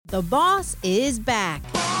The boss is back.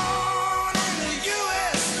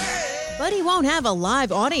 But he won't have a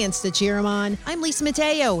live audience to cheer him on. I'm Lisa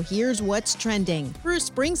Mateo. Here's what's trending. Bruce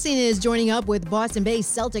Springsteen is joining up with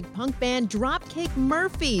Boston-based Celtic punk band Dropkick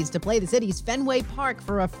Murphys to play the city's Fenway Park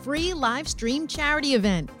for a free live stream charity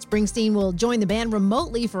event. Springsteen will join the band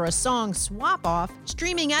remotely for a song swap-off,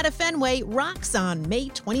 streaming out of Fenway Rocks on May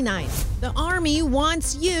 29th. The Army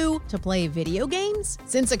wants you to play video games?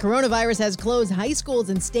 Since the coronavirus has closed high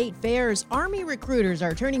schools and state fairs, Army recruiters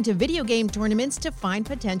are turning to video game tournaments to find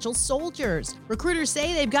potential soldiers. Recruiters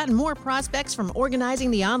say they've gotten more prospects from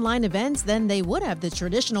organizing the online events than they would have the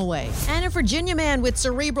traditional way. And a Virginia man with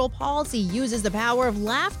cerebral palsy uses the power of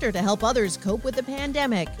laughter to help others cope with the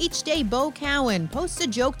pandemic. Each day, Bo Cowan posts a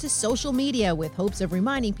joke to social media with hopes of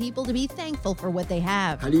reminding people to be thankful for what they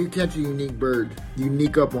have. How do you catch a unique bird? You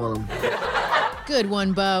sneak up on them. Good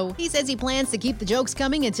one, Bo. He says he plans to keep the jokes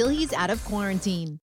coming until he's out of quarantine.